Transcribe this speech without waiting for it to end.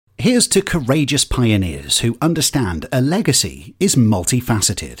Here's to courageous pioneers who understand a legacy is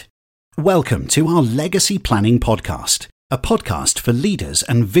multifaceted. Welcome to our Legacy Planning Podcast, a podcast for leaders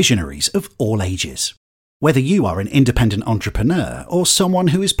and visionaries of all ages. Whether you are an independent entrepreneur or someone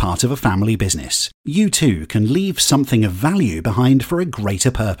who is part of a family business, you too can leave something of value behind for a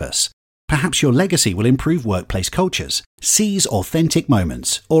greater purpose. Perhaps your legacy will improve workplace cultures, seize authentic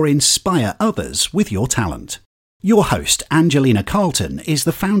moments, or inspire others with your talent. Your host, Angelina Carlton, is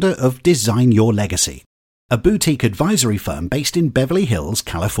the founder of Design Your Legacy, a boutique advisory firm based in Beverly Hills,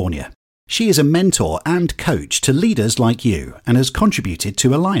 California. She is a mentor and coach to leaders like you and has contributed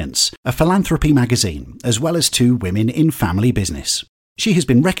to Alliance, a philanthropy magazine, as well as to Women in Family Business. She has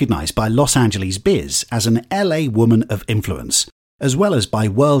been recognized by Los Angeles Biz as an LA Woman of Influence, as well as by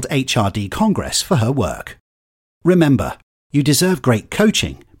World HRD Congress for her work. Remember, you deserve great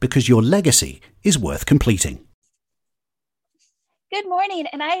coaching because your legacy is worth completing. Good morning,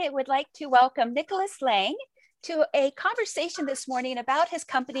 and I would like to welcome Niklaus Lange to a conversation this morning about his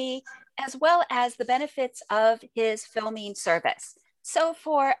company as well as the benefits of his filming service. So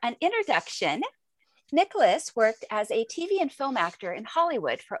for an introduction, Niklaus worked as a TV and film actor in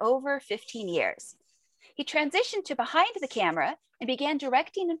Hollywood for over 15 years. He transitioned to behind the camera and began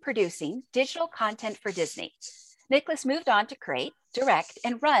directing and producing digital content for Disney. Niklaus moved on to create, direct,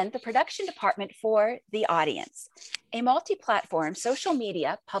 and run the production department for The Audience, a multi-platform social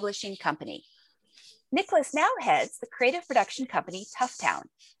media publishing company. Niklaus now heads the creative production company Toughtown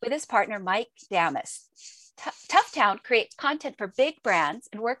with his partner Mike Damas. Toughtown creates content for big brands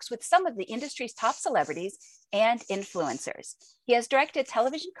and works with some of the industry's top celebrities and influencers. He has directed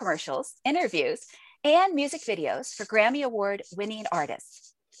television commercials, interviews, and music videos for Grammy Award-winning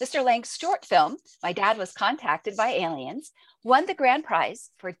artists. Mr. Lange's short film, My Dad Was Contacted by Aliens, won the grand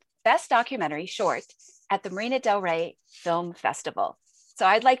prize for Best Documentary Short at the Marina del Rey Film Festival. So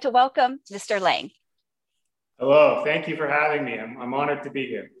I'd like to welcome Mr. Lange. Hello, thank you for having me. I'm honored to be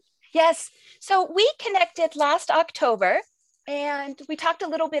here. Yes, so we connected last October and we talked a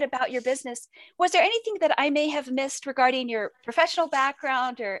little bit about your business. Was there anything that I may have missed regarding your professional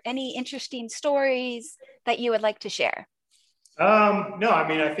background or any interesting stories that you would like to share? No, I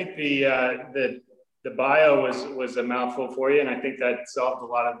mean, I think the bio was a mouthful for you, and I think that solved a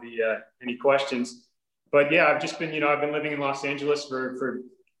lot of the any questions. But yeah, I've just been, I've been living in Los Angeles for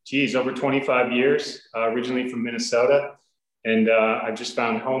over 25 years, originally from Minnesota. And I've just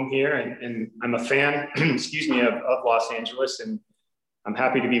found home here, and I'm a fan, of Los Angeles. And I'm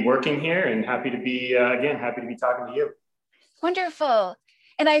happy to be working here and happy to be talking to you. Wonderful.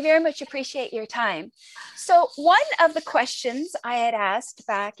 And I very much appreciate your time. So one of the questions I had asked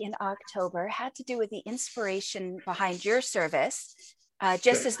back in October had to do with the inspiration behind your service.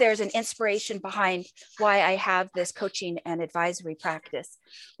 Just as there's an inspiration behind why I have this coaching and advisory practice.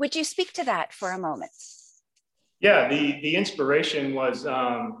 Would you speak to that for a moment? Yeah, the inspiration was,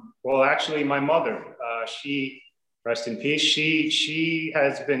 actually my mother, she, rest in peace, she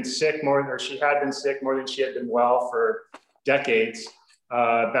has been sick she had been sick more than she had been well for decades,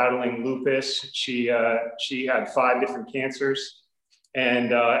 battling lupus. She had 5 different cancers.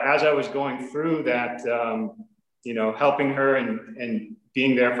 And as I was going through that, helping her and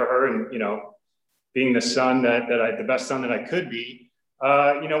being there for her and, being the son the best son that I could be,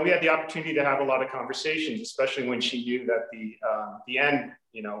 we had the opportunity to have a lot of conversations, especially when she knew that the end,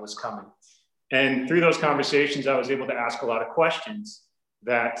 was coming. And through those conversations, I was able to ask a lot of questions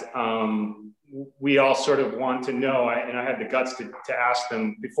that we all sort of want to know. And I had the guts to ask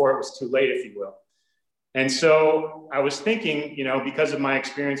them before it was too late, if you will. And so I was thinking, because of my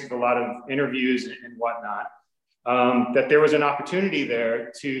experience with a lot of interviews and whatnot, that there was an opportunity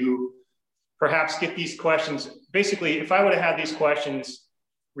there to perhaps get these questions. Basically, if I would have had these questions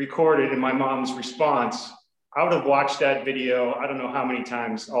recorded in my mom's response, I would have watched that video, I don't know how many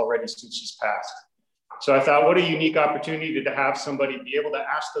times already since she's passed. So I thought, what a unique opportunity to have somebody be able to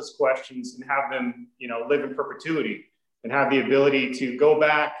ask those questions and have them, live in perpetuity and have the ability to go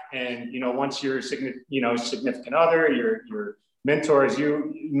back and, once your significant other, your mentor, as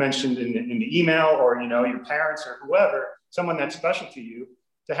you mentioned in the email, or, your parents or whoever, someone that's special to you,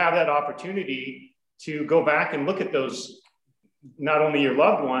 to have that opportunity to go back and look at those, not only your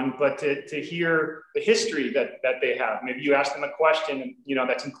loved one, but to hear the history that they have. Maybe you ask them a question,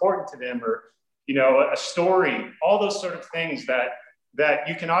 that's important to them, or, a story, all those sort of things that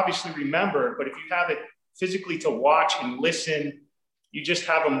you can obviously remember, but if you have it physically to watch and listen, you just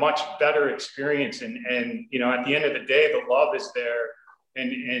have a much better experience. And at the end of the day, the love is there,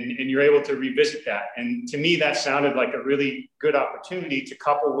 and you're able to revisit that. And to me, that sounded like a really good opportunity to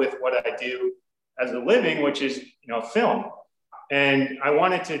couple with what I do as a living, which is, film. And I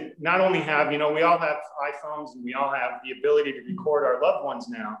wanted to not only have, you know, we all have iPhones and we all have the ability to record our loved ones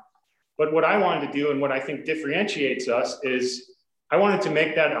now, but what I wanted to do and what I think differentiates us is I wanted to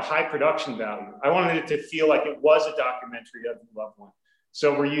make that a high production value. I wanted it to feel like it was a documentary of the loved one.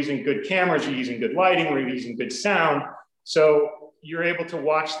 So we're using good cameras, we're using good lighting, we're using good sound. So you're able to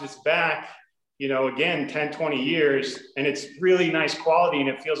watch this back, you know, again, 10, 20 years, and it's really nice quality and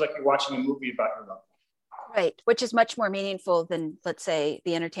it feels like you're watching a movie about your loved one. Right, which is much more meaningful than, let's say,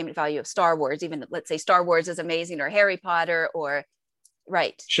 the entertainment value of Star Wars. Even let's say Star Wars is amazing, or Harry Potter, or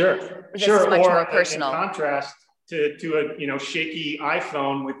right. Sure, this sure. Is much or more personal. In contrast to a, you know, shaky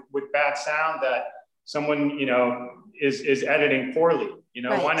iPhone with bad sound that someone, you know, is editing poorly. You know,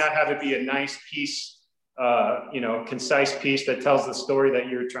 right. Why not have it be a nice piece, you know, concise piece that tells the story that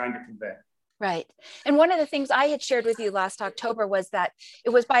you're trying to convey. Right. And one of the things I had shared with you last October was that it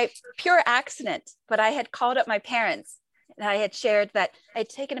was by pure accident, but I had called up my parents and I had shared that I'd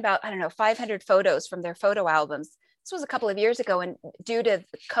taken about, I don't know, 500 photos from their photo albums. This was a couple of years ago, and due to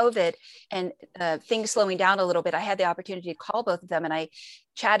COVID and things slowing down a little bit, I had the opportunity to call both of them, and I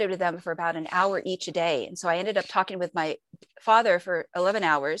chatted with them for about an hour each a day. And so I ended up talking with my father for 11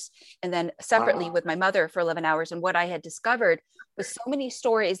 hours and then separately with my mother for 11 hours. And what I had discovered was so many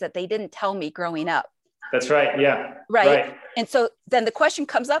stories that they didn't tell me growing up. That's right. Yeah. Right. And so then the question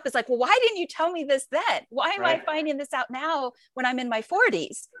comes up is like, well, why didn't you tell me this then? Why am I finding this out now when I'm in my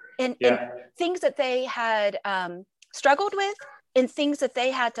 40s? And things that they had struggled with and things that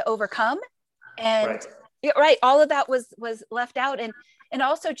they had to overcome. And all of that was left out. And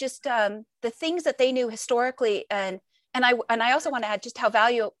also just the things that they knew historically. And I also want to add just how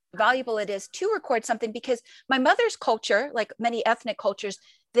valuable it is to record something, because my mother's culture, like many ethnic cultures,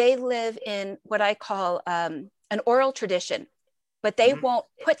 they live in what I call an oral tradition, but they won't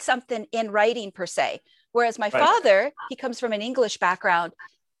put something in writing per se. Whereas my father, he comes from an English background.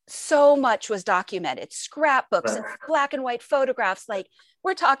 So much was documented, scrapbooks and black and white photographs. Like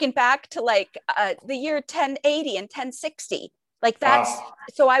we're talking back to like the year 1080 and 1060. Like that's,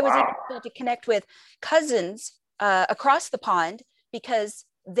 so I was able to connect with cousins across the pond because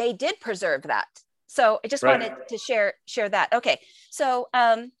they did preserve that. So I just wanted to share that. Okay. So,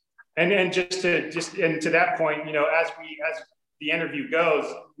 and to that point, you know, as the interview goes,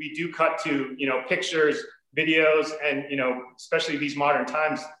 we do cut to, you know, pictures, videos, and, you know, especially these modern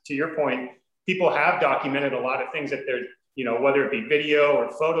times, to your point, people have documented a lot of things that they're, you know, whether it be video or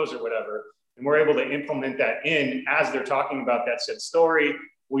photos or whatever, and we're able to implement that in as they're talking about that said story.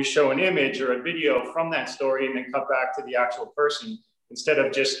 We show an image or a video from that story and then cut back to the actual person instead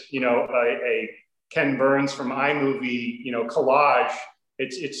of just, you know, a Ken Burns from iMovie, you know, collage.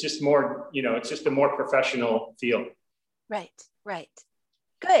 It's just more, you know, it's just a more professional feel. Right.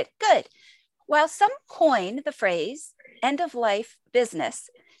 Good. While some coin the phrase end of life business,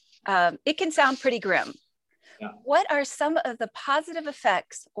 it can sound pretty grim. Yeah. What are some of the positive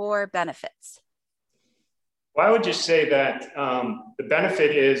effects or benefits? Well, I would just say that the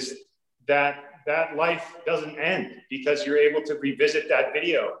benefit is that life doesn't end because you're able to revisit that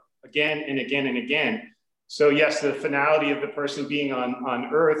video again and again and again. So yes, the finality of the person being on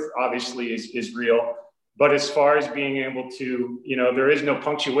Earth obviously is real. But as far as being able to, you know, there is no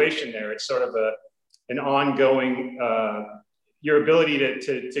punctuation there. It's sort of an ongoing, your ability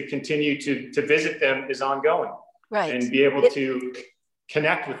to continue to visit them is ongoing. Right. And be able to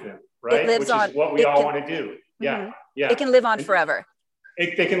connect with them, right? Which is what we all want to do. Yeah. It can live on forever.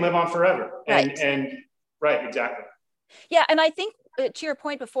 They can live on forever. And right, exactly. Yeah, and I think to your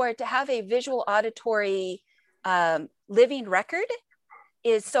point before, to have a visual auditory living record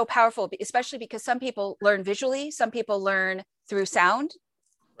is so powerful, especially because some people learn visually, some people learn through sound,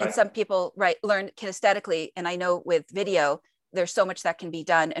 and some people learn kinesthetically. And I know with video, there's so much that can be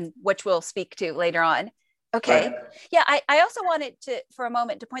done, and which we'll speak to later on. Okay. Right. Yeah, I also wanted to, for a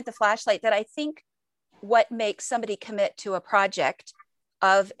moment, to point the flashlight that I think what makes somebody commit to a project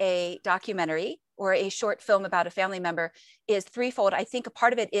of a documentary or a short film about a family member is threefold. I think a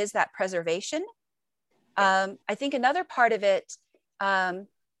part of it is that preservation. I think another part of it, and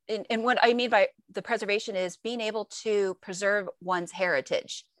what I mean by the preservation is being able to preserve one's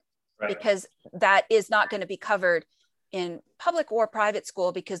heritage, because that is not going to be covered in public or private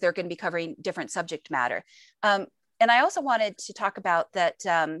school because they're going to be covering different subject matter. And I also wanted to talk about that.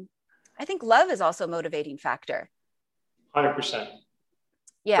 I think love is also a motivating factor. 100%.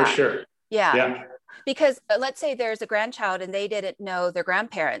 Yeah. For sure. Yeah. Because let's say there's a grandchild and they didn't know their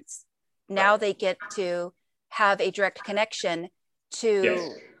grandparents. Now they get to have a direct connection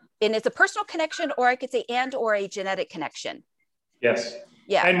to, and it's a personal connection, or I could say, or a genetic connection. Yes.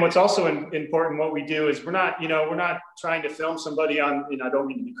 Yeah. And what's also important, what we do is we're not trying to film somebody on, I don't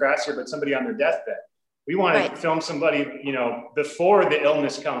mean to be crass here, but somebody on their deathbed. We want to film somebody, before the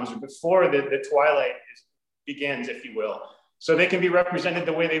illness comes or before the twilight begins, if you will. So they can be represented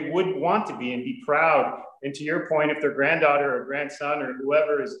the way they would want to be and be proud. And to your point, if their granddaughter or grandson or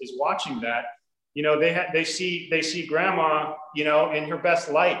whoever is watching that, they see grandma, in her best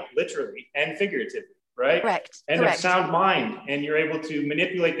light, literally and figuratively, right? Correct. And Correct. of sound mind. And you're able to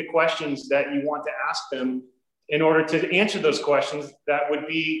manipulate the questions that you want to ask them in order to answer those questions that would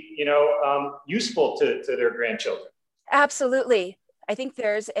be, useful to their grandchildren. Absolutely. I think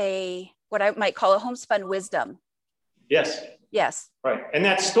there's what I might call a homespun wisdom. Yes. Yes. Right. And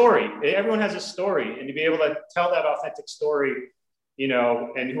that story, everyone has a story, and to be able to tell that authentic story,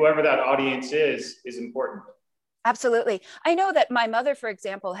 and whoever that audience is important. Absolutely. I know that my mother, for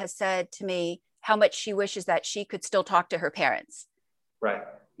example, has said to me how much she wishes that she could still talk to her parents. Right.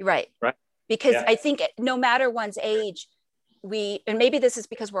 Right. Right. Because I think no matter one's age, and maybe this is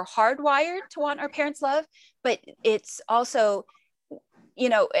because we're hardwired to want our parents' love, but it's also,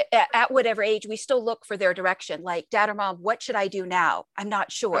 at whatever age, we still look for their direction. Like, Dad or Mom, what should I do now? I'm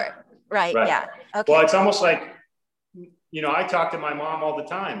not sure. Right. Yeah. Okay. Well, it's almost like, I talk to my mom all the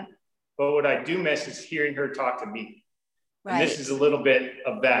time, but what I do miss is hearing her talk to me. Right. And this is a little bit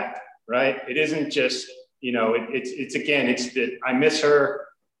of that, right? It isn't just, it's that I miss her.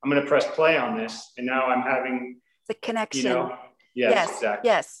 I'm going to press play on this. And now I'm having the connection. Yes, exactly.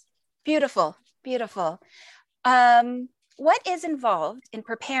 Yes. Beautiful. Beautiful. What is involved in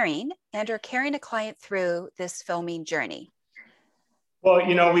preparing and or carrying a client through this filming journey? Well,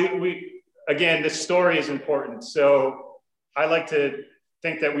 we again, the story is important. So I like to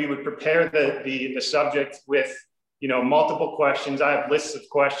think that we would prepare the subject with, multiple questions. I have lists of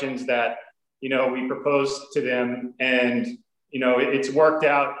questions that, we propose to them, and, it's worked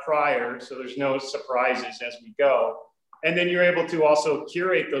out prior. So there's no surprises as we go. And then you're able to also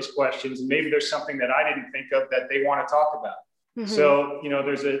curate those questions. And maybe there's something that I didn't think of that they want to talk about. Mm-hmm. So,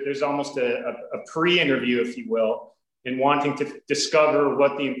 there's almost a pre-interview, if you will, in wanting to discover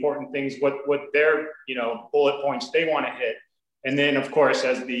what the important things, what their, bullet points they want to hit. And then, of course,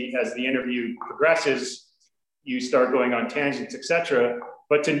 as the interview progresses, you start going on tangents, et cetera.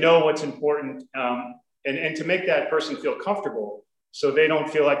 But to know what's important, and to make that person feel comfortable, so they don't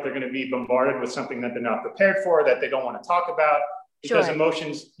feel like they're going to be bombarded with something that they're not prepared for, that they don't want to talk about, because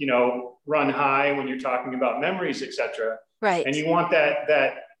emotions, run high when you're talking about memories, et cetera. Right. And you want that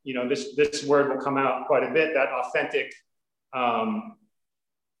this word will come out quite a bit, that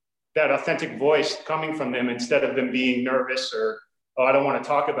authentic voice coming from them, instead of them being nervous or, oh, I don't want to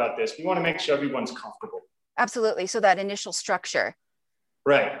talk about this. We want to make sure everyone's comfortable. Absolutely. So that initial structure.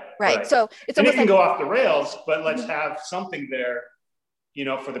 Right. So it's and it can go off the rails, but let's have something there,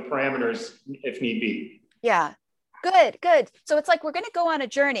 for the parameters if need be. Yeah. Good. So it's like, we're going to go on a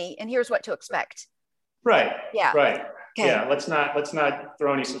journey, and here's what to expect. Right. Yeah. Right. Okay. Yeah. Let's not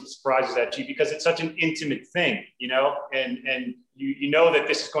throw any surprises at you, because it's such an intimate thing, and you know that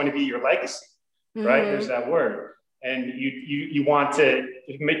this is going to be your legacy, mm-hmm. right? There's that word, and you want to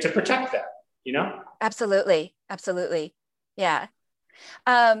protect that, Absolutely. Yeah.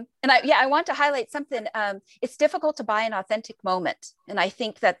 I want to highlight something. It's difficult to buy an authentic moment. And I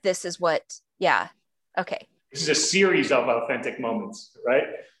think that this is okay. This is a series of authentic moments, right?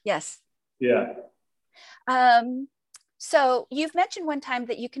 Yes. Yeah. So you've mentioned one time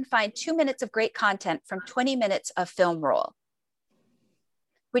that you can find 2 minutes of great content from 20 minutes of film roll.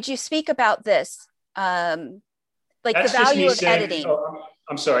 Would you speak about this? That's the value of editing. Oh,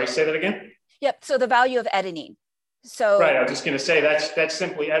 I'm sorry, say that again? Yep. So the value of editing. So right, I was just going to say that's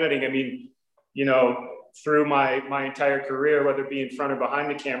simply editing. I mean, through my entire career, whether it be in front or behind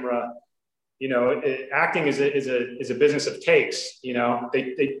the camera, acting is a business of takes.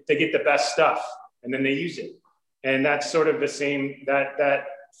 They get the best stuff and then they use it, and that's sort of the same that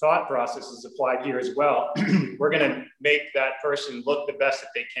thought process is applied here as well. We're going to make that person look the best that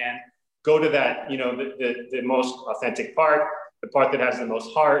they can. Go to that, the most authentic part, the part that has the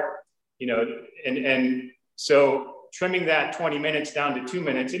most heart, and so trimming that 20 minutes down to 2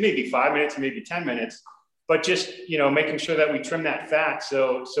 minutes, it may be 5 minutes, it may be 10 minutes, but just, making sure that we trim that fat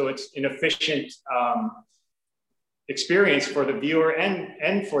so it's an efficient experience for the viewer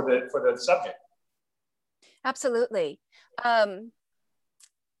and for the subject. Absolutely.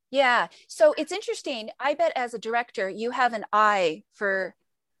 Yeah. So it's interesting. I bet as a director, you have an eye for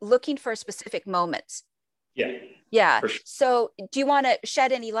looking for specific moments. Yeah. Yeah. For sure. So do you want to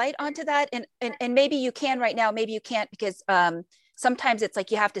shed any light onto that? And maybe you can right now, maybe you can't, because sometimes it's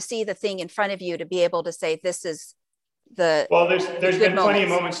like you have to see the thing in front of you to be able to say, this is Well, the there's good been plenty of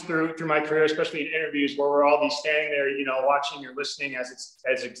moments. moments through my career, especially in interviews, where we're all be standing there, watching or listening as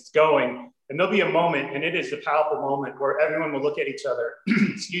it's going, and there'll be a moment, and it is a powerful moment where everyone will look at each other,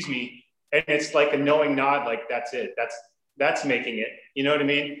 excuse me, and it's like a knowing nod, like that's it, that's making it. You know what I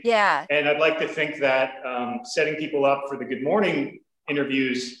mean? Yeah. And I'd like to think that setting people up for the good morning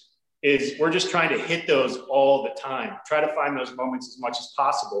interviews is we're just trying to hit those all the time. Try to find those moments as much as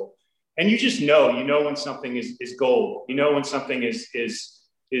possible. And you just know when something is gold, when something is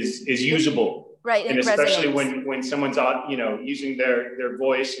usable. Right. And it especially resonates. when someone's using their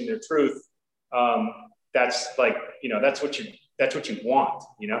voice and their truth, that's like, that's what you want,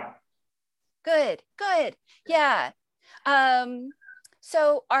 Good. Yeah.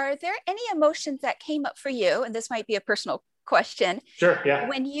 So are there any emotions that came up for you? And this might be a personal question. Sure. Yeah.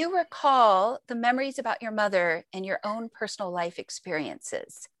 When you recall the memories about your mother and your own personal life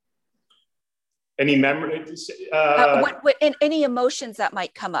experiences, any memories? any emotions that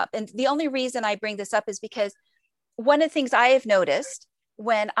might come up. And the only reason I bring this up is because one of the things I have noticed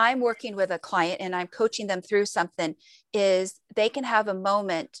when I'm working with a client and I'm coaching them through something is they can have a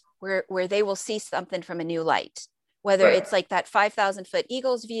moment where they will see something from a new light, whether Right. it's like that 5,000 foot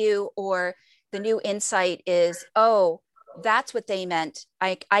eagle's view, or the new insight is, oh, that's what they meant.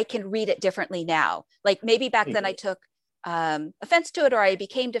 I can read it differently now. Like maybe back then I took offense to it, or I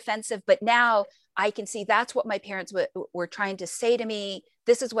became defensive, but now I can see that's what my parents were trying to say to me.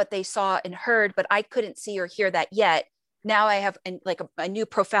 This is what they saw and heard, but I couldn't see or hear that yet. Now I have a new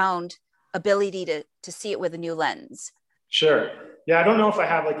profound ability to see it with a new lens. Sure. Yeah, I don't know if I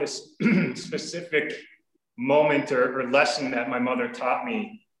have like a specific moment or lesson that my mother taught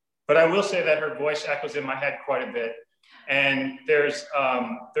me, but I will say that her voice echoes in my head quite a bit. And there's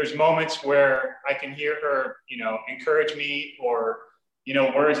moments where I can hear her, encourage me, or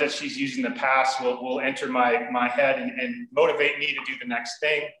words that she's used in the past will enter my head and motivate me to do the next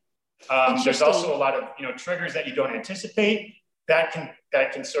thing. There's also a lot of triggers that you don't anticipate that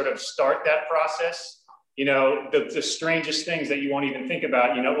can sort of start that process. The strangest things that you won't even think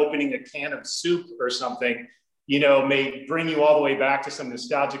about. Opening a can of soup or something, may bring you all the way back to some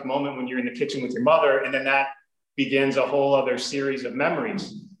nostalgic moment when you're in the kitchen with your mother, and then that begins a whole other series of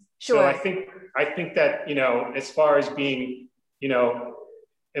memories. Sure. So I think that as far as being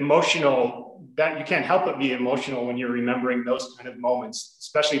emotional, that you can't help but be emotional when you're remembering those kind of moments,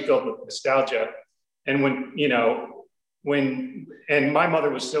 especially filled with nostalgia. And and my mother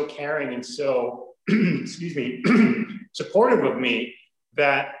was so caring and so excuse me, supportive of me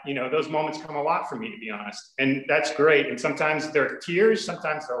that those moments come a lot for me, to be honest. And that's great. And sometimes they're tears,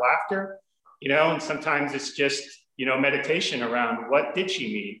 sometimes they're laughter, and sometimes it's just meditation around what did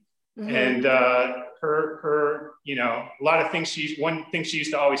she mean. Mm-hmm. And her a lot of things one thing she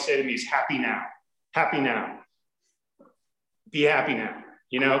used to always say to me is happy now, be happy now,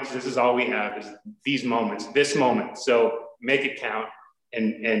 because this is all we have is these moments, this moment. So make it count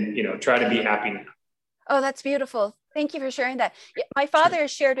and try to be happy now. Oh, that's beautiful. Thank you for sharing that. My father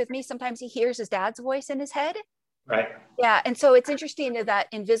has shared with me, sometimes he hears his dad's voice in his head. Right. Yeah. And so it's interesting that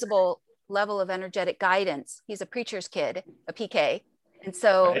invisible level of energetic guidance. He's a preacher's kid, a PK. And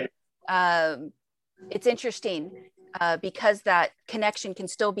so it's interesting because that connection can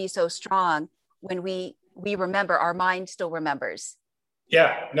still be so strong when we remember, our mind still remembers.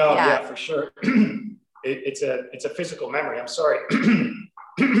 Yeah, no, yeah, for sure. It's a physical memory. I'm sorry.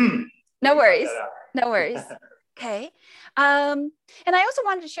 No worries. Okay. And I also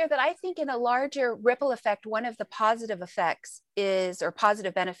wanted to share that I think in a larger ripple effect, one of the positive effects or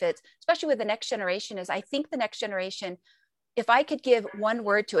positive benefits, especially with the next generation, is I think the next generation, if I could give one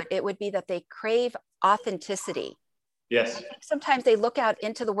word to it, it would be that they crave authenticity. Yes. I think sometimes they look out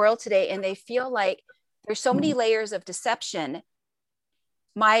into the world today and they feel like there's so many layers of deception.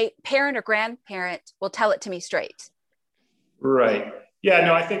 My parent or grandparent will tell it to me straight. Right. Yeah,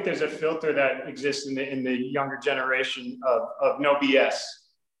 no, I think there's a filter that exists in the younger generation of no BS.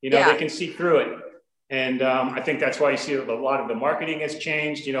 They can see through it. And I think that's why you see a lot of the marketing has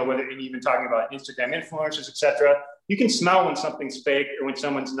changed, whether you're even talking about Instagram influencers, et cetera. You can smell when something's fake or when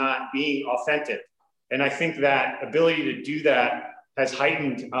someone's not being authentic. And I think that ability to do that has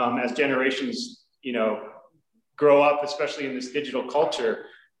heightened as generations, grow up, especially in this digital culture.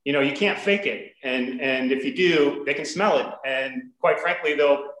 You can't fake it. And if you do, they can smell it. And quite frankly,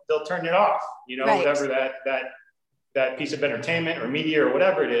 they'll turn it off, right. Whatever that piece of entertainment or media or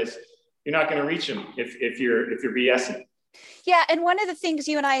whatever it is, you're not going to reach them if you're BSing. Yeah. And one of the things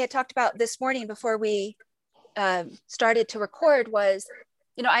you and I had talked about this morning before we started to record was,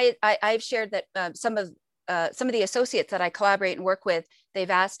 I've shared that some of the associates that I collaborate and work with,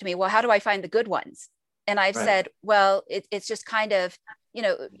 they've asked me, well, how do I find the good ones? And I've Right. said, well, it's just kind of,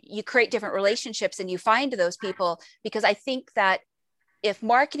 you create different relationships and you find those people, because I think that if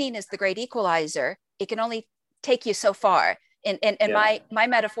marketing is the great equalizer, it can only take you so far. And Yeah. my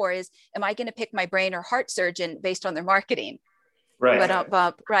metaphor is, am I going to pick my brain or heart surgeon based on their marketing? Right.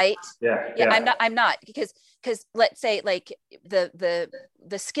 Right. Yeah. Yeah. Yeah. I'm not because let's say like the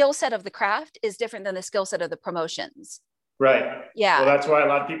skill set of the craft is different than the skill set of the promotions. Right. Yeah. Well, that's why a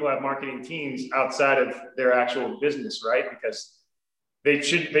lot of people have marketing teams outside of their actual business, right? Because they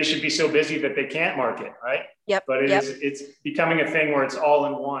should be so busy that they can't market, right? Yep. But Yep. it's becoming a thing where it's all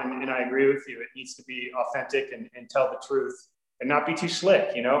in one. And I agree with you. It needs to be authentic and tell the truth and not be too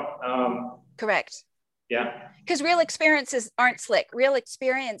slick, Correct. Yeah. Because real experiences aren't slick. Real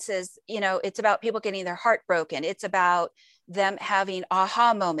experiences, it's about people getting their heart broken. It's about them having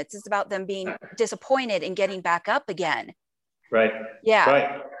aha moments. It's about them being disappointed and getting back up again. Right. Yeah.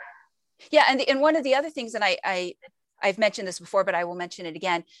 Right. Yeah. And one of the other things, and I've mentioned this before, but I will mention it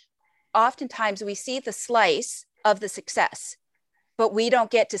again. Oftentimes we see the slice of the success, but we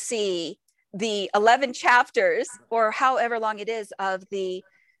don't get to see the 11 chapters or however long it is of the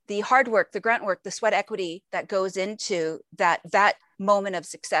hard work, the grunt work, the sweat equity that goes into that moment of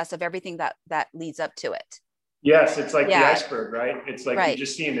success, of everything that leads up to it. Yes. It's like the iceberg, right? It's like right. You're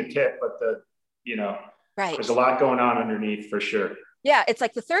just seeing the tip, but right. there's a lot going on underneath for sure. Yeah. It's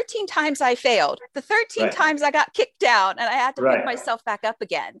like the 13 times I failed, the 13 right. times I got kicked down and I had to pick myself back up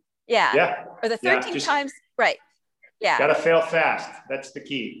again. Yeah. Yeah. Or the 13 times. Right. Yeah. Got to fail fast. That's the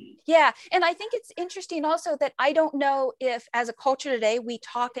key. Yeah. And I think it's interesting also that I don't know if as a culture today, we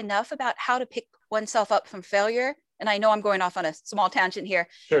talk enough about how to pick oneself up from failure. And I know I'm going off on a small tangent here.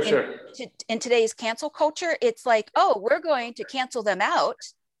 Sure. In today's cancel culture, it's like, oh, we're going to cancel them out.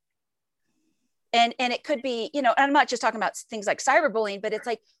 And it could be, I'm not just talking about things like cyberbullying, but it's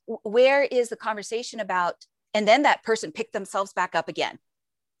like, where is the conversation about, and then that person picked themselves back up again.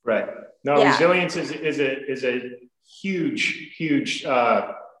 Right. No, resilience is a huge,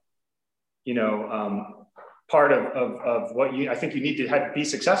 part of what I think you need to be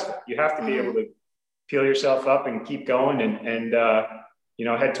successful. You have to be able to peel yourself up and keep going and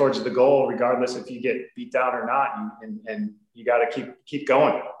head towards the goal, regardless if you get beat down or not. And you got to keep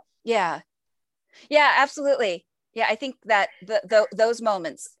going. Yeah. Yeah, absolutely. Yeah. I think that those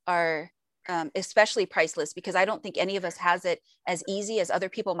moments are especially priceless, because I don't think any of us has it as easy as other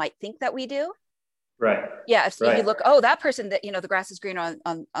people might think that we do. Right. Yeah. If you look, that person that, the grass is green on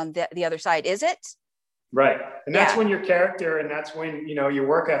the other side, is it? Right. And that's when your character, and that's when, your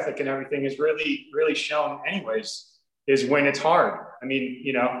work ethic and everything is really, really shown anyways, is when it's hard. I mean,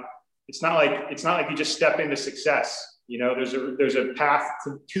 it's not like you just step into success, there's a path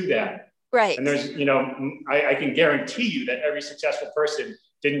to that. Right. And there's, I can guarantee you that every successful person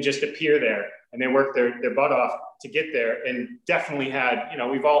didn't just appear there, and they worked their butt off to get there, and definitely had,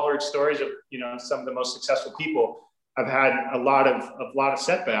 we've all heard stories of, some of the most successful people have had a lot of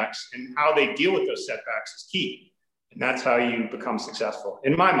setbacks, and how they deal with those setbacks is key. And that's how you become successful.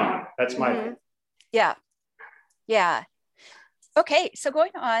 In my mind, that's my opinion. Yeah. Yeah. Okay. So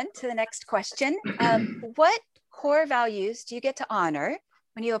going on to the next question, what core values do you get to honor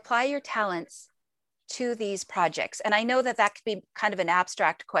when you apply your talents to these projects? And I know that could be kind of an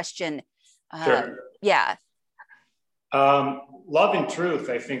abstract question. Sure. Yeah. Love and truth,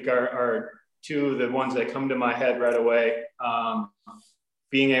 I think, are two of the ones that come to my head right away.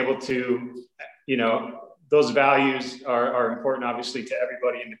 Being able to, those values are important, obviously, to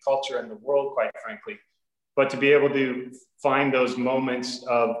everybody in the culture and the world, quite frankly. But to be able to find those moments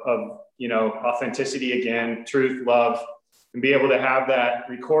of authenticity again, truth, love, and be able to have that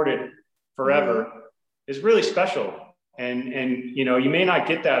recorded forever is really special. And you may not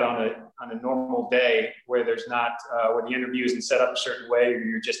get that on a normal day where there's not where the interview isn't set up a certain way, or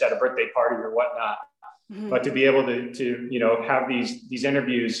you're just at a birthday party or whatnot. But to be able to have these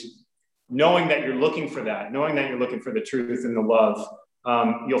interviews, knowing that you're looking for that, knowing that you're looking for the truth and the love,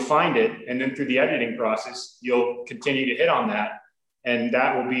 you'll find it, and then through the editing process, you'll continue to hit on that, and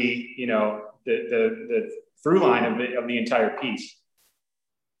that will be the through line of the entire piece.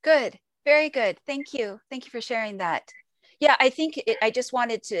 Good. Very good. Thank you. Thank you for sharing that. Yeah, I think I just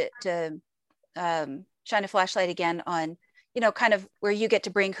wanted to shine a flashlight again on, kind of where you get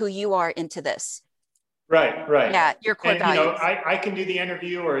to bring who you are into this. Right. Yeah, your core values. I can do the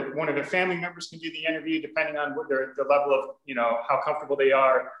interview, or one of the family members can do the interview, depending on what the level of, how comfortable they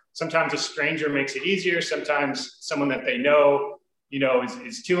are. Sometimes a stranger makes it easier. Sometimes someone that they know,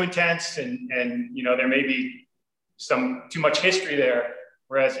 is too intense, and there may be some too much history there.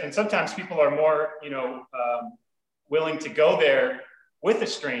 And sometimes people are more, willing to go there with a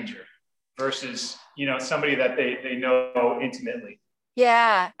stranger versus, somebody that they know intimately.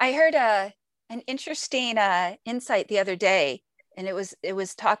 Yeah, I heard an interesting insight the other day, and it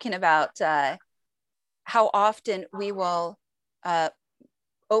was talking about how often we will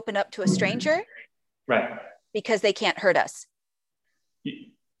open up to a stranger, right, because they can't hurt us.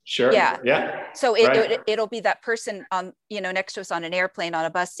 Sure. Yeah. So right. it'll be that person on, next to us on an airplane, on a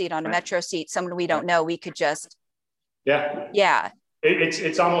bus seat, on a metro seat, someone we don't know. We could just. Yeah.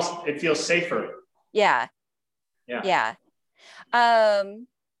 It's almost, it feels safer. Yeah. And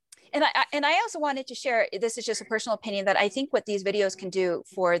I also wanted to share, this is just a personal opinion, that I think what these videos can do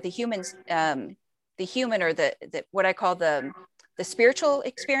for the humans, the human, or the what I call the spiritual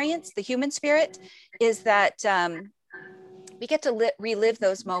experience, the human spirit, is that we get to relive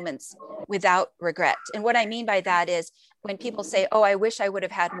those moments without regret. And what I mean by that is when people say, oh, I wish I would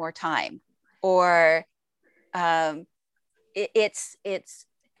have had more time, or it's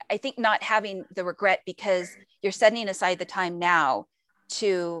I think not having the regret, because you're setting aside the time now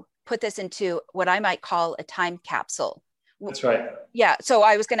to put this into what I might call a time capsule. That's right. Yeah. So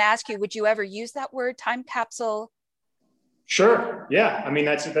I was going to ask you, would you ever use that word, time capsule? Sure. Yeah. I mean,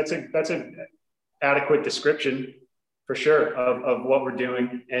 that's a adequate description for sure of what we're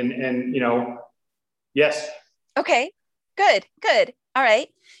doing. And yes. Okay, good. All right.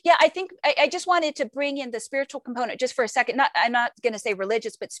 Yeah, I think I just wanted to bring in the spiritual component just for a second. I'm not going to say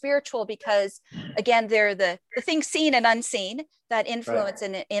religious, but spiritual, because again, they're the things seen and unseen that influence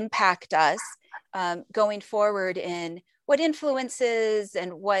and impact us going forward, in what influences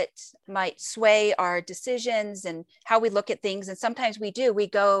and what might sway our decisions and how we look at things. And sometimes we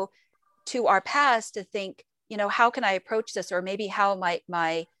go to our past to think, how can I approach this? Or maybe how might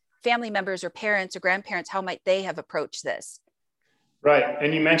my family members or parents or grandparents, how might they have approached this? Right.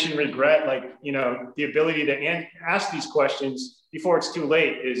 And you mentioned regret, like, the ability to ask these questions before it's too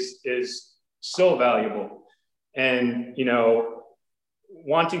late is so valuable. And,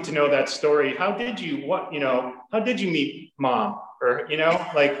 wanting to know that story. How did you meet mom? Or,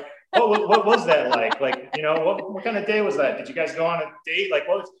 like, what was that like? Like, what kind of day was that? Did you guys go on a date? Like,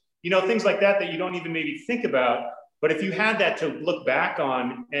 what was, things like that you don't even maybe think about. But if you had that to look back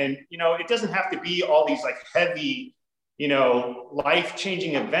on, and, it doesn't have to be all these like heavy,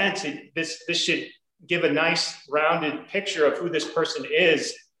 life-changing events. This should give a nice rounded picture of who this person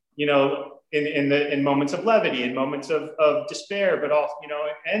is, in moments of levity, in moments of despair, but also,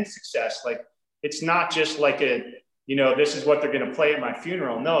 and success. Like, it's not just like this is what they're going to play at my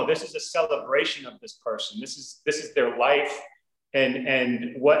funeral. No, this is a celebration of this person. This is their life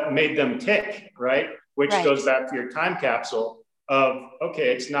and what made them tick, right? Which goes back to your time capsule of,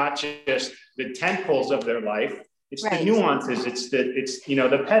 okay, it's not just the tentpoles of their life. It's the nuances. It's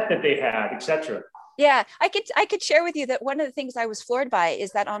the pet that they had, etc. Yeah, I could share with you that one of the things I was floored by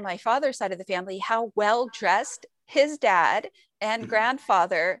is that on my father's side of the family, how well dressed his dad and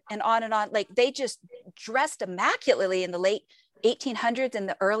grandfather and on, like they just dressed immaculately in the late 1800s and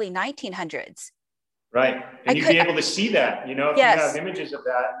the early 1900s. Right, and you'd be able to see that, if you have images of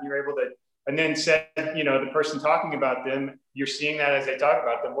that, and you're able to, and then said, the person talking about them, you're seeing that as they talk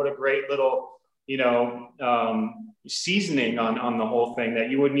about them. What a great little, seasoning on the whole thing that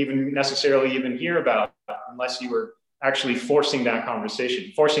you wouldn't even necessarily even hear about unless you were actually forcing that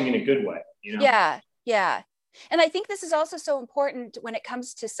conversation, forcing in a good way, Yeah. And I think this is also so important when it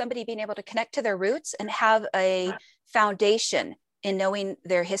comes to somebody being able to connect to their roots and have a foundation in knowing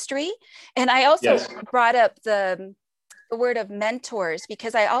their history. And I also brought up the word of mentors,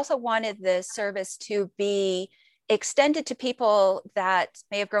 because I also wanted the service to be extended to people that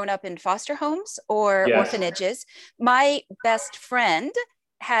may have grown up in foster homes or orphanages. My best friend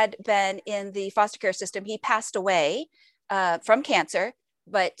had been in the foster care system. He passed away from cancer,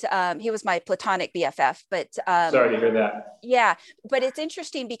 but he was my platonic BFF. But sorry to hear that. Yeah, but it's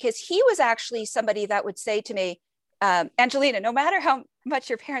interesting because he was actually somebody that would say to me, Angelina, no matter how much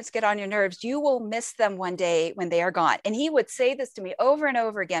your parents get on your nerves, you will miss them one day when they are gone. And he would say this to me over and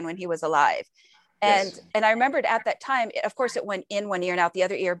over again when he was alive. And I remembered at that time, of course, it went in one ear and out the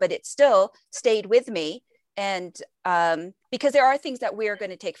other ear, but it still stayed with me. And because there are things that we are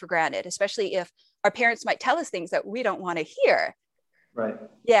going to take for granted, especially if our parents might tell us things that we don't want to hear. Right.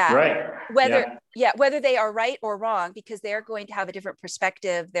 Yeah. Right. Whether they are right or wrong, because they're going to have a different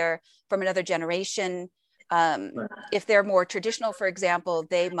perspective. They're from another generation. If they're more traditional, for example,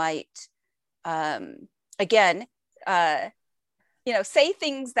 they might, again, say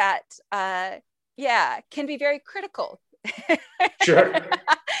things that, can be very critical. Sure.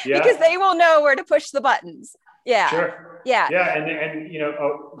 Yeah. Because they will know where to push the buttons. Yeah. Sure. Yeah. Yeah. And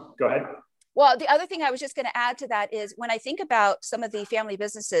go ahead. Well, the other thing I was just going to add to that is when I think about some of the family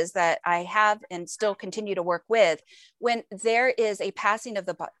businesses that I have and still continue to work with, when there is a passing of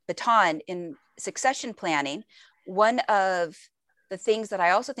the baton in succession planning, one of the things that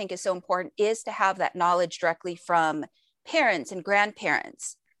I also think is so important is to have that knowledge directly from parents and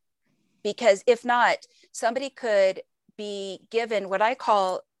grandparents. Because if not, somebody could be given what I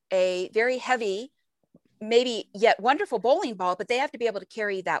call a very heavy, maybe yet wonderful bowling ball, but they have to be able to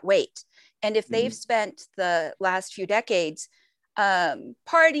carry that weight. And if they've spent the last few decades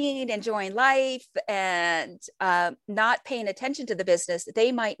partying, enjoying life, and not paying attention to the business,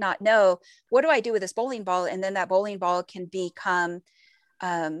 they might not know, what do I do with this bowling ball? And then that bowling ball can become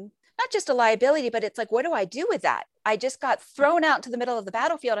not just a liability, but it's like, what do I do with that? I just got thrown out to the middle of the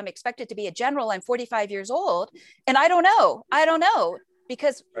battlefield. I'm expected to be a general. I'm 45 years old. And I don't know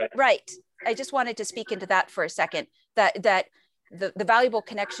because, right. I just wanted to speak into that for a second, that the valuable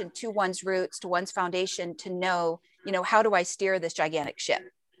connection to one's roots, to one's foundation, to know, how do I steer this gigantic ship?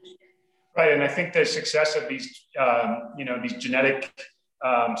 Right. And I think the success of these, these genetic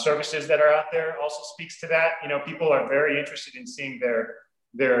services that are out there also speaks to that. People are very interested in seeing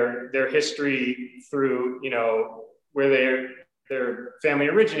their history through, where their family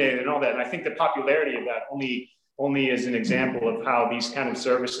originated and all that. And I think the popularity of that only is an example of how these kind of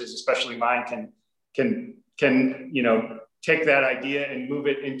services, especially mine, can take that idea and move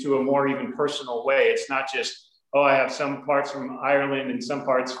it into a more even personal way. It's not just, oh, I have some parts from Ireland and some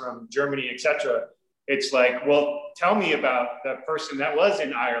parts from Germany, etc. It's like, well, tell me about the person that was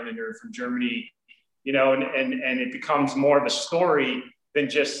in Ireland or from Germany, and it becomes more of a story than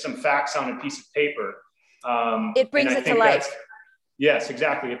just some facts on a piece of paper. It brings it to life. Yes,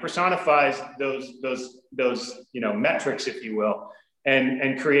 exactly. It personifies those metrics, if you will,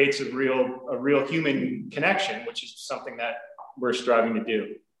 and creates a real human connection, which is something that we're striving to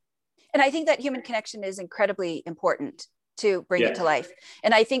do. And I think that human connection is incredibly important to bring it to life.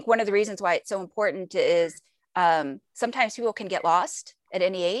 And I think one of the reasons why it's so important is sometimes people can get lost at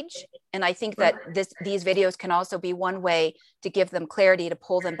any age. And I think that these videos can also be one way to give them clarity, to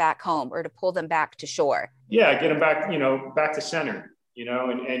pull them back home or to pull them back to shore. Yeah, get them back, back to center,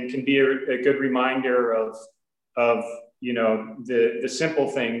 and can be a good reminder of the simple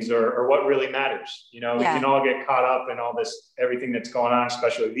things or what really matters. We can all get caught up in all this, everything that's going on,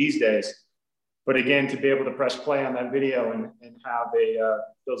 especially these days. But again, to be able to press play on that video and have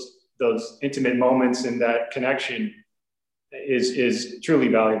those intimate moments and that connection is truly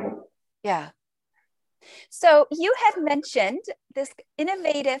valuable. Yeah. So you had mentioned this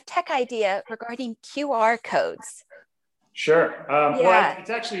innovative tech idea regarding QR codes. Sure. Well,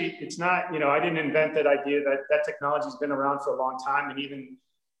 it's not, I didn't invent that idea. That technology has been around for a long time. And even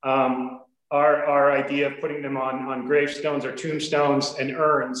our idea of putting them on gravestones or tombstones and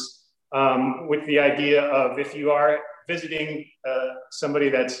urns, with the idea of if you are visiting somebody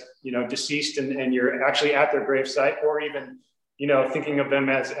that's, deceased and you're actually at their gravesite, or even, thinking of them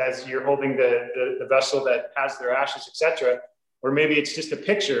as you're holding the vessel that has their ashes, etc. Or maybe it's just a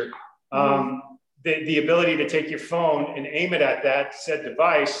picture. The ability to take your phone and aim it at that said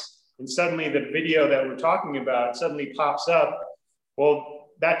device, and suddenly the video that we're talking about suddenly pops up. Well,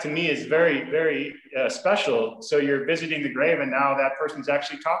 that to me is very, very special. So you're visiting the grave, and now that person's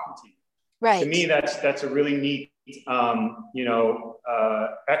actually talking to you. Right. To me, that's a really neat,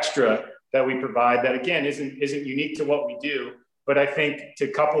 extra that we provide. That again isn't unique to what we do, but I think to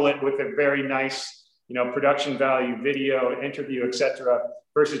couple it with a very nice, production value, video, interview, etc.,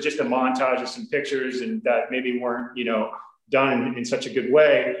 versus just a montage of some pictures and that maybe weren't, done in such a good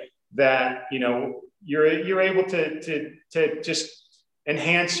way that, you're able to just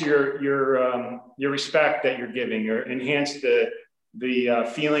enhance your respect that you're giving, or enhance the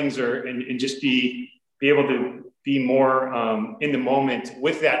feelings, and just be able to be more in the moment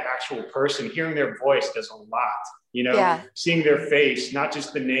with that actual person. Hearing their voice does a lot. Seeing their face, not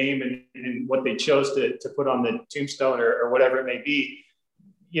just the name and what they chose to put on the tombstone or whatever it may be.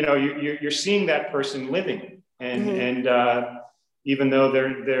 You're seeing that person living, and even though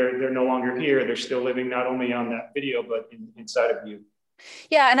they're no longer here, they're still living not only on that video but inside of you.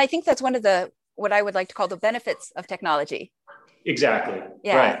 Yeah, and I think that's one of what I would like to call the benefits of technology. Exactly.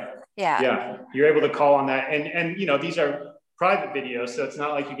 Yeah. Right. Yeah. You're able to call on that, and these are private videos, so it's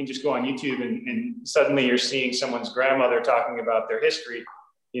not like you can just go on YouTube and suddenly you're seeing someone's grandmother talking about their history.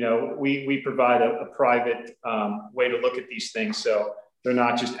 We provide a private way to look at these things, so they're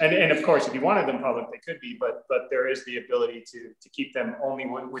not just, and of course, if you wanted them public, they could be, but there is the ability to keep them only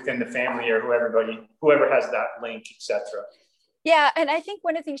within the family or whoever has that link, etc. Yeah, and I think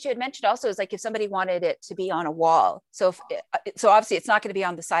one of the things you had mentioned also is like if somebody wanted it to be on a wall. So obviously it's not going to be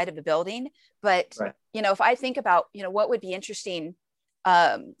on the side of a building, but Right. if I think about what would be interesting,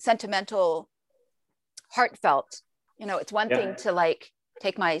 sentimental, heartfelt, it's one thing to like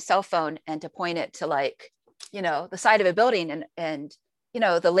take my cell phone and to point it to like the side of a building, and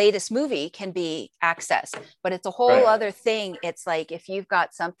the latest movie can be accessed, but it's a whole other thing. It's like if you've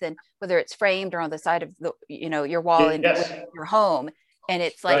got something, whether it's framed or on the side of the your wall in your home, and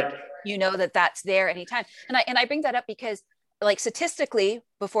it's like that that's there anytime. And I bring that up because like statistically,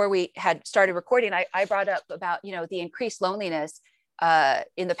 before we had started recording, I brought up about the increased loneliness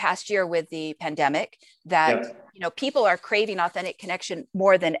in the past year with the pandemic, that people are craving authentic connection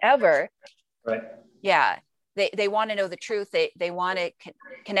more than ever. Right. Yeah. They want to know the truth. They want to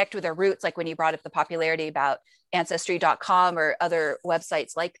connect with their roots. Like when you brought up the popularity about ancestry.com or other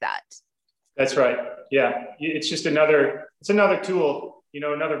websites like that. That's right. Yeah. It's just another tool,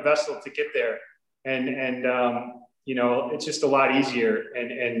 another vessel to get there. And it's just a lot easier.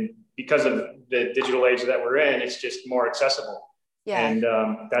 And because of the digital age that we're in, it's just more accessible. Yeah.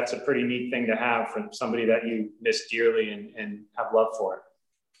 And that's a pretty neat thing to have from somebody that you miss dearly and have love for.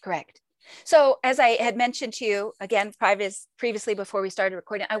 Correct. So as I had mentioned to you, again, previously before we started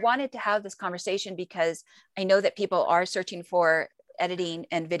recording, I wanted to have this conversation because I know that people are searching for editing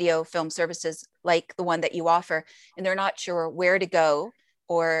and video film services like the one that you offer, and they're not sure where to go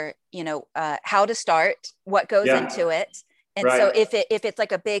or, how to start, what goes into it. And so if it's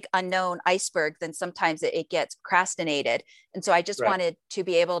like a big unknown iceberg, then sometimes it gets procrastinated. And so I just wanted to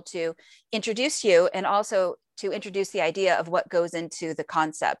be able to introduce you and also to introduce the idea of what goes into the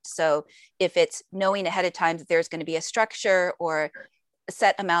concept. So if it's knowing ahead of time that there's going to be a structure or a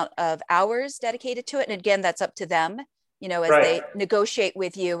set amount of hours dedicated to it. And again, that's up to them, as they negotiate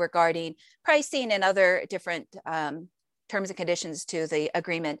with you regarding pricing and other different terms and conditions to the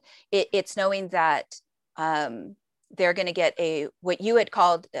agreement. It's knowing that they're going to get what you had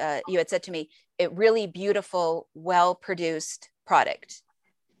called, you had said to me, a really beautiful, well-produced product.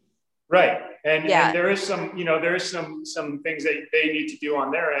 Right. And there is some things that they need to do on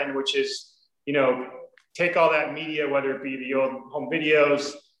their end, which is, take all that media, whether it be the old home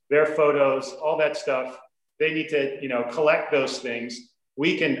videos, their photos, all that stuff. They need to, collect those things.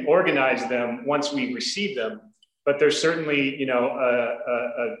 We can organize them once we receive them, but there's certainly,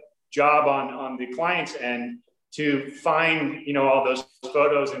 a job on the client's end to find, all those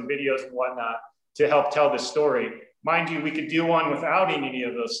photos and videos and whatnot to help tell the story. Mind you, we could do one without any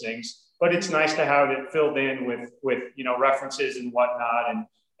of those things, but it's nice to have it filled in with references and whatnot.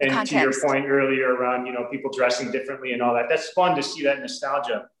 And to your point earlier around, people dressing differently and all that, that's fun to see that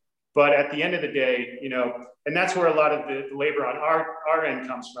nostalgia. But at the end of the day, and that's where a lot of the labor on our end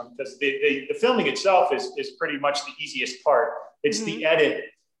comes from, because the filming itself is pretty much the easiest part. It's the edit.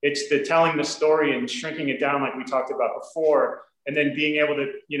 It's the telling the story and shrinking it down like we talked about before, and then being able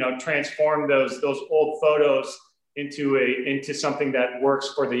to, transform those old photos into something that works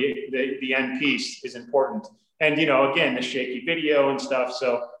for the end piece is important. And, again, the shaky video and stuff.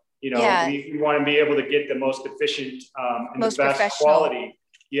 So, we want to be able to get the most efficient and most the best quality.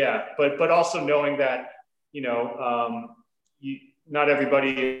 Yeah. But also knowing that, not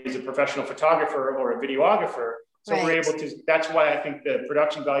everybody is a professional photographer or a videographer. So we're able to, that's why I think the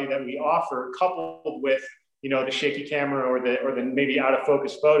production value that we offer, coupled with, the shaky camera or the maybe out of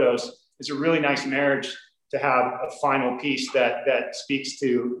focus photos, is a really nice marriage to have a final piece that speaks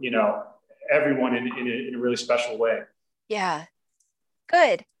to, everyone in a really special way. Yeah.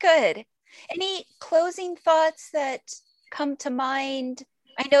 Good. Any closing thoughts that come to mind?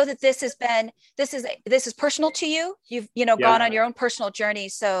 I know that this is personal to you. You've, gone on your own personal journey.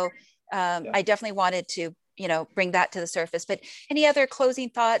 So I definitely wanted to, bring that to the surface, but any other closing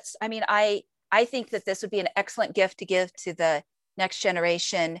thoughts? I mean, I think that this would be an excellent gift to give to the next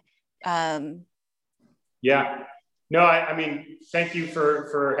generation. Yeah, no, I mean, thank you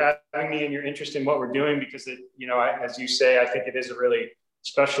for having me and your interest in what we're doing, because as you say, I think it is a really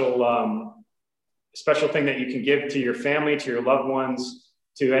special thing that you can give to your family, to your loved ones,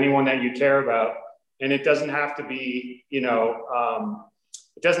 to anyone that you care about. And it doesn't have to be,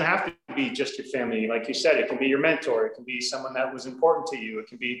 it doesn't have to be just your family. Like you said, it can be your mentor. It can be someone that was important to you. It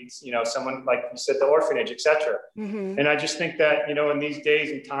can be, someone, like you said, the orphanage, etc. And I just think that, in these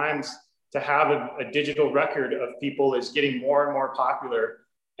days and times, to have a digital record of people is getting more and more popular.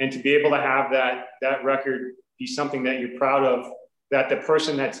 And to be able to have that record be something that you're proud of, that the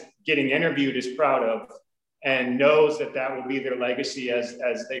person that's getting interviewed is proud of, and knows that will be their legacy as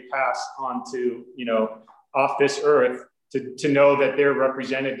they pass on to, off this earth, to know that they're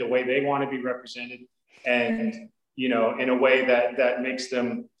represented the way they want to be represented, and in a way that makes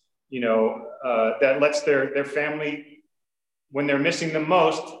them, that lets their family, when they're missing them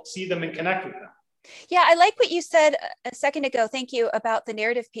most, see them and connect with them. Yeah, I like what you said a second ago. Thank you, about the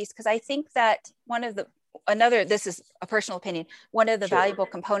narrative piece, because I think that this is a personal opinion, one of the Sure. valuable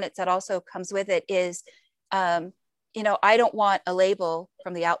components that also comes with it is, I don't want a label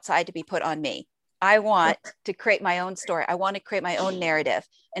from the outside to be put on me. I want to create my own story. I want to create my own narrative.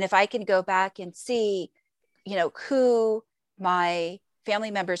 And if I can go back and see, who my family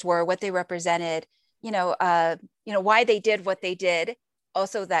members were, what they represented, why they did what they did.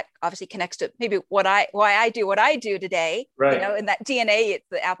 Also, that obviously connects to maybe why I do what I do today, right. In that DNA, it's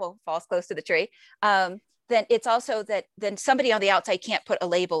the apple falls close to the tree. Then it's also that then somebody on the outside can't put a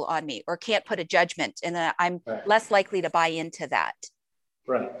label on me or can't put a judgment, and then I'm less likely to buy into that.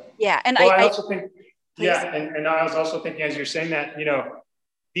 Right. Yeah. And I also think, please. yeah. And I was also thinking, as you're saying that,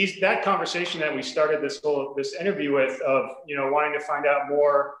 that conversation that we started this interview with, of, wanting to find out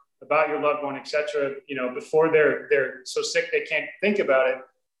more about your loved one, et cetera, before they're so sick they can't think about it.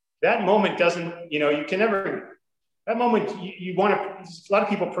 That moment doesn't, you can never, that moment you want to, a lot of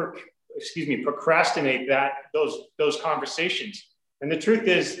people procrastinate those conversations. And the truth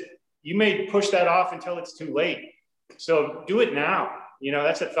is, you may push that off until it's too late. So do it now.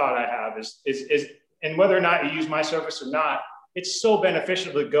 That's a thought I have is, and whether or not you use my service or not, it's so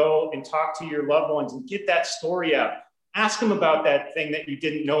beneficial to go and talk to your loved ones and get that story out. Ask them about that thing that you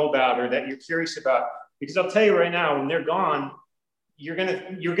didn't know about or that you're curious about. Because I'll tell you right now, when they're gone, you're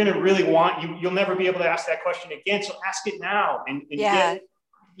gonna really you'll never be able to ask that question again. So ask it now and get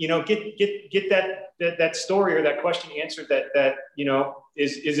that story or that question answered that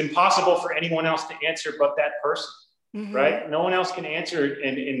is impossible for anyone else to answer but that person. Mm-hmm. Right? No one else can answer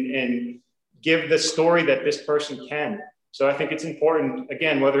and give the story that this person can. So I think it's important,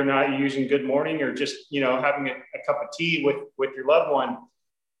 again, whether or not you're using good morning or just, having a cup of tea with your loved one,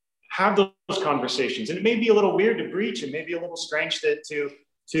 have those conversations. And it may be a little weird to breach. It may be a little strange to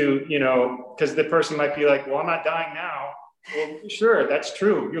because the person might be like, well, I'm not dying now. Well, sure, that's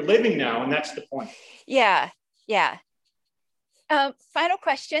true. You're living now. And that's the point. Yeah. Yeah. Final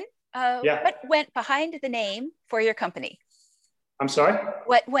question. What went behind the name for your company? I'm sorry?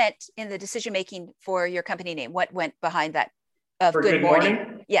 What went in the decision-making for your company name? What went behind that of for Good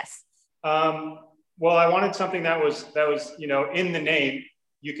Morning? Yes. Well, I wanted something that was, in the name,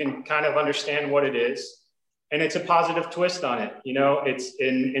 you can kind of understand what it is. And it's a positive twist on it.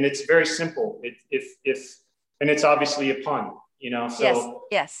 It's very simple. And it's obviously a pun, so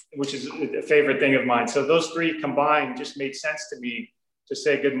yes. Which is a favorite thing of mine. So those three combined just made sense to me to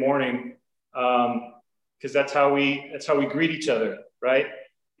say good morning. Because that's how we greet each other, right?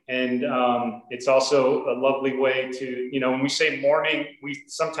 And it's also a lovely way to, when we say morning, we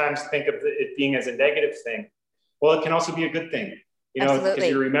sometimes think of it being as a negative thing. Well, it can also be a good thing, because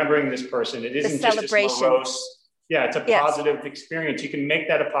you're remembering this person. It isn't just this morose. Yeah, it's a positive experience. You can make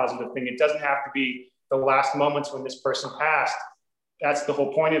that a positive thing. It doesn't have to be the last moments when this person passed. That's the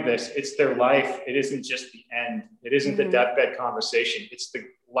whole point of this. It's their life. It isn't just the end. It isn't the deathbed conversation. It's the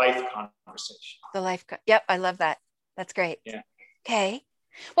life conversation. Yep. I love that. That's great. Yeah. Okay.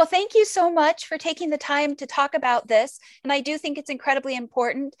 Well, thank you so much for taking the time to talk about this. And I do think it's incredibly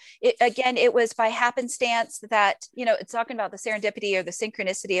important. It was by happenstance that, it's talking about the serendipity or the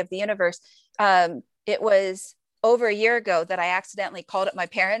synchronicity of the universe. It was over a year ago that I accidentally called up my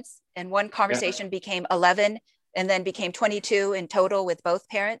parents, and one conversation became 11 and then became 22 in total with both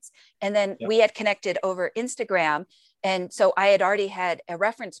parents. And then we had connected over Instagram. And so I had already had a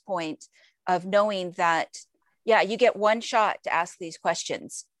reference point of knowing that, you get one shot to ask these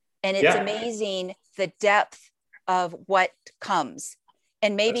questions. And it's amazing the depth of what comes.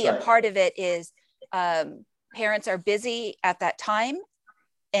 And maybe a part of it is parents are busy at that time.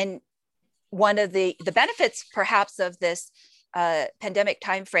 And one of the benefits perhaps of this pandemic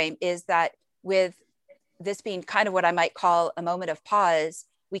timeframe is that with this being kind of what I might call a moment of pause,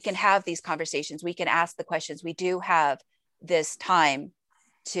 we can have these conversations. We can ask the questions. We do have this time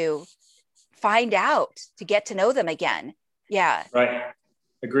to find out, to get to know them again. Yeah. Right.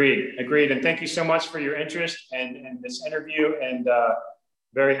 Agreed. And thank you so much for your interest and this interview, and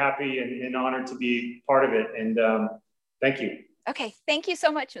very happy and honored to be part of it. And thank you. Okay. Thank you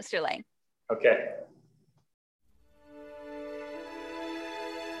so much, Mr. Lange. Okay.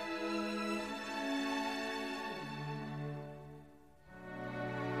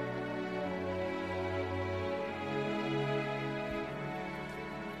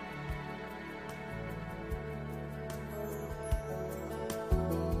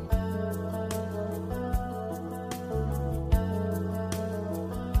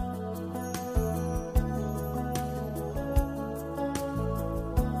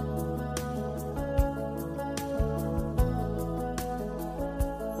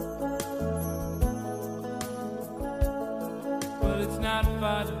 not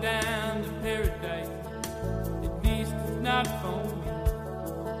far down to paradise, at least it's not for me.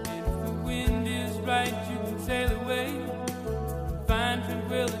 And if the wind is right, you can sail away and find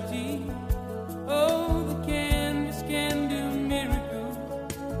tranquility. Oh, the canvas can do miracles,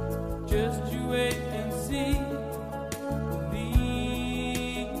 just you wait and see.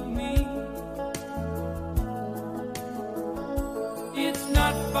 Believe me, it's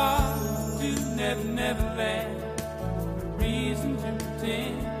not far to Never, Never Land. Reason to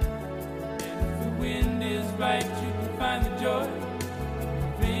pretend, and if the wind is right, you can find the joy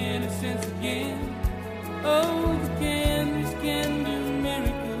of innocence again. Oh, the canvas can do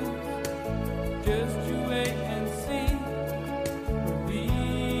miracles, just you wait and see.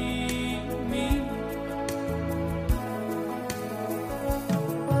 Believe me.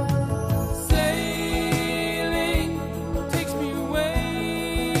 Sailing takes me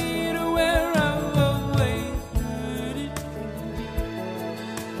away to where I've always heard it.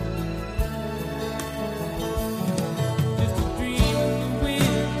 Just a dream of the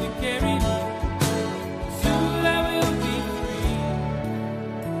wind that carried me. Soon I will be free.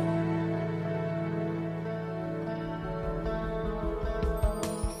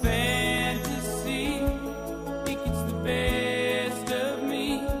 Fantasy, it gets the best of me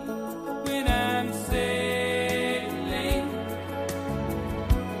when I'm sailing.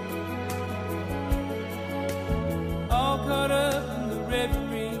 All caught up in the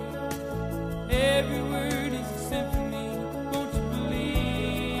reverie. Every word is a symphony. Won't you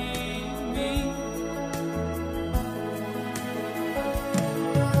believe me?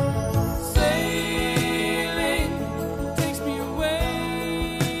 Sailing takes me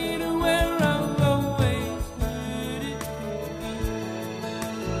away to where I've always heard it.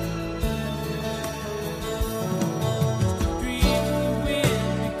 Just a dream of the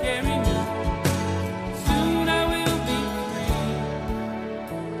wind to carry me. Soon I will be free.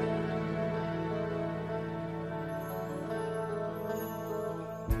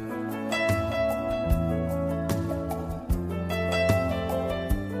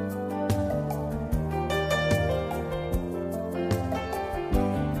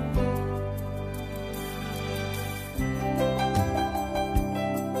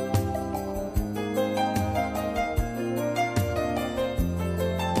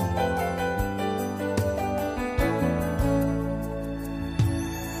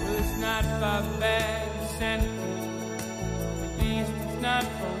 Well, it's not far back to Santa Cruz, at least it's not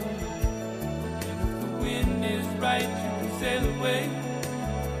for me. And if the wind is right, you can sail away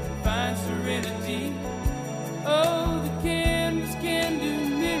and find serenity.